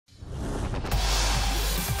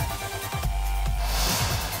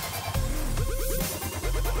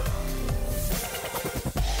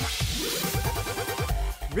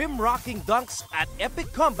rim-rocking dunks at epic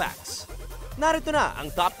comebacks. Narito na ang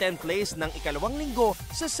top 10 plays ng ikalawang linggo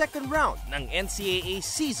sa second round ng NCAA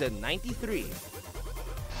Season 93.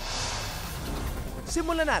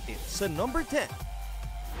 Simulan natin sa number 10.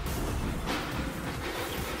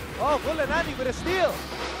 Oh, Bulanani with a steal.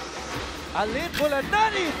 Alin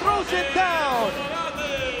Bulanani throws it down.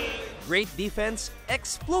 Great defense,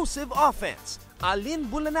 explosive offense. Alin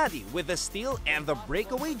Bulanadi with the steal and the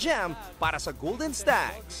breakaway jam para sa Golden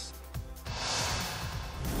Stags.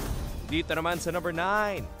 Dito naman sa number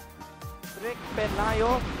 9. Rick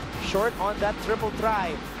Penayo, short on that triple try.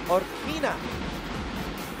 Orquina.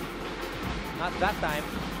 Not that time.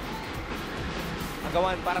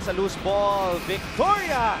 Agawan para sa loose ball.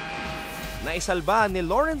 Victoria! Naisalba ni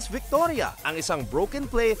Lawrence Victoria ang isang broken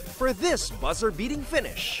play for this buzzer-beating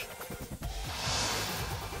finish.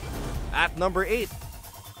 At number 8.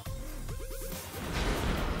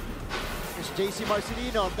 Here's JC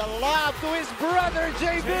Marcelino, the lob to his brother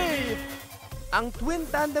JB. Ang twin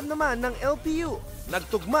tandem naman ng LPU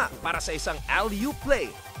nagtugma para sa isang alley-oop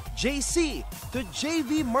play. JC to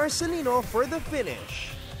JV Marcelino for the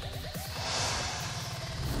finish.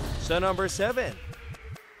 Sa number 7.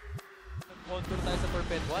 Contour tayo sa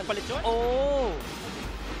perpetual. Palit yun? Oh!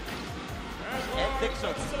 And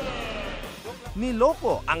Dixon.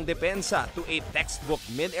 Niloko ang depensa to a textbook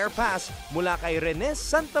mid-air pass mula kay Rene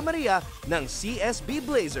Santamaria ng CSB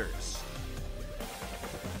Blazers.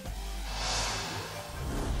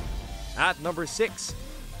 At number 6.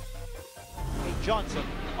 Kay Johnson,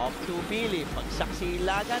 off to Pili.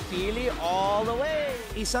 Pagsaksilagan, Pili all the way.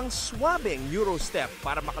 Isang swabing Euro step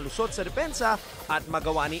para makalusot sa depensa at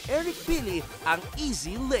magawa ni Eric Pili ang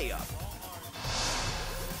easy layup.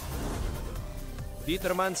 Dito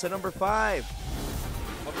naman sa number 5.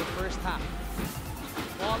 Of the first half.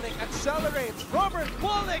 Pollock accelerates. Robert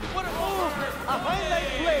Pollock, what a move! A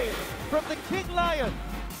highlight play from the King Lion.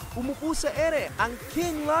 Umupo sa ere ang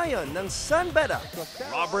King Lion ng San Beda.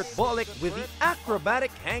 Robert Pollock with the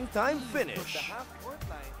acrobatic hang time finish.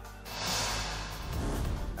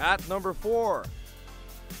 At number 4.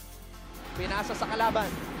 Pinasa sa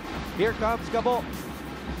kalaban. Here comes Gabo.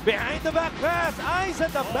 Behind the back pass. Eyes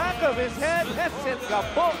at the back of his head. Hesed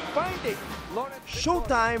Gabo finding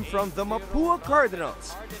Showtime from the Mapua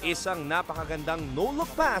Cardinals. Isang napakagandang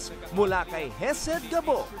no-look pass mula kay Hesed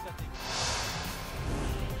Gabo.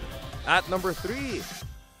 At number 3.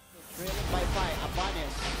 Trailing by 5,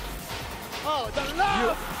 Abanes. oh, the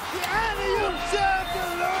love! The alley-oop jam to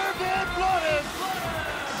Lervin Flores!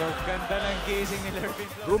 So ganda ng gazing ni Lervin.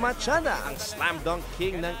 Gumatsyana ang slam dunk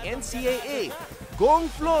king ng NCAA, Gong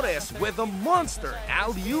Flores with a monster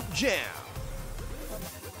alley-oop jam.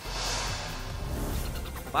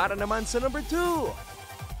 Para naman sa number 2.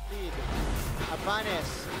 Abanes.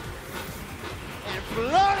 And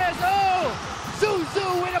Flores, oh! Zuzu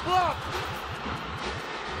with a block!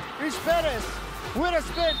 Here's Perez with a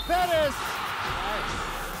spin. Perez!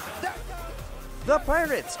 The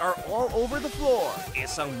Pirates are all over the floor.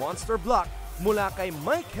 Isang monster block mula kay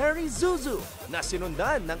Mike Harry Zuzu na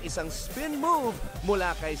sinundan ng isang spin move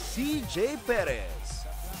mula kay CJ Perez.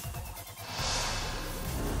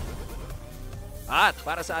 At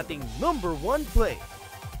para sa ating number 1 play.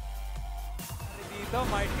 Dito,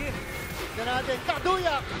 Martin. Tignan natin,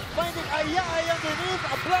 Kaduyak finding Ayay underneath,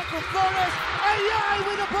 a block from Flores. Ayay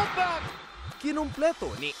with a putback! Kinumpleto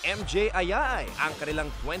ni MJ Ayay ang kanilang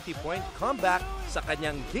 20-point comeback sa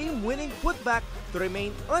kanyang game-winning putback to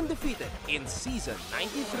remain undefeated in Season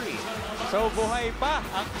 93. So buhay pa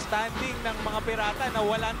ang standing ng mga pirata na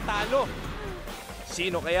walang talo.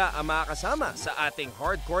 Sino kaya ang makakasama sa ating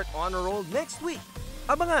hardcourt honor roll next week?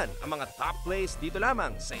 Abangan ang mga top plays dito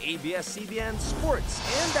lamang sa ABS-CBN Sports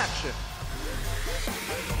and Action.